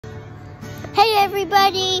Hey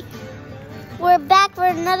everybody, we're back for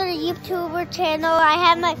another YouTuber channel. I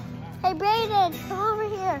have hey Brayden, come over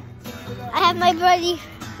here. I have my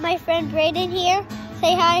friend Brayden here.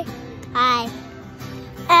 Say hi. Hi.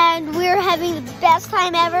 And we're having the best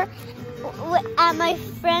time ever at my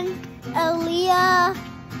friend Aaliyah.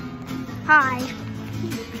 Hi.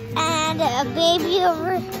 And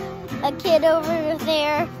a kid over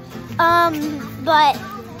there. But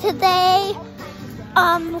today,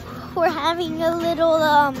 we're having a little,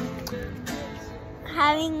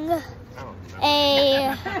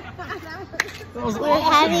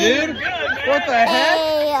 dude. What the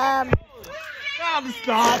heck?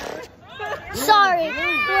 Stop. Sorry,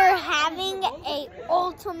 we're having a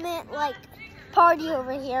ultimate party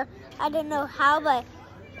over here. I don't know how, but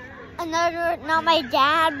not my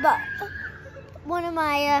dad, but one of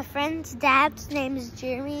my friends' dad's name is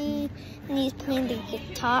Jeremy, and he's playing the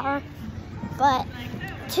guitar. But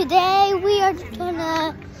today we are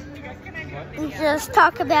gonna just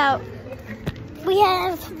talk about, we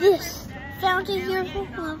have this fountain here full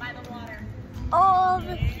of all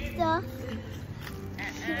the stuff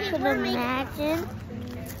you could imagine.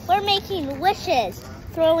 We're making wishes,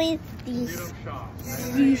 throwing these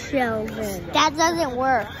seashells in. That doesn't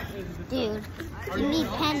work, dude. You need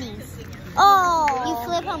pennies. Oh! You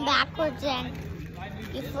flip them backwards and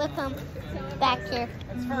you flip them back here.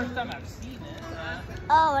 It's the first time I've seen it.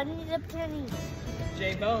 Oh, I need a penny.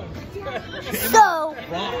 J-Bone. So,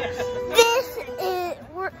 this is,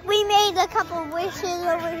 we made a couple of wishes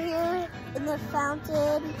over here in the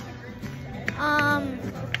fountain.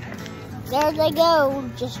 There they go,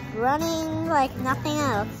 just running like nothing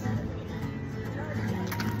else.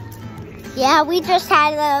 Yeah, we just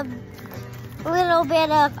had a little bit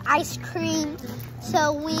of ice cream,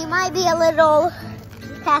 so we might be a little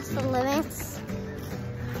past the limits.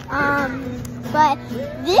 But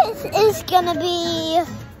this is gonna be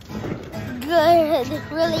good,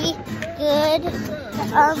 really good.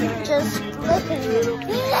 Just look at it.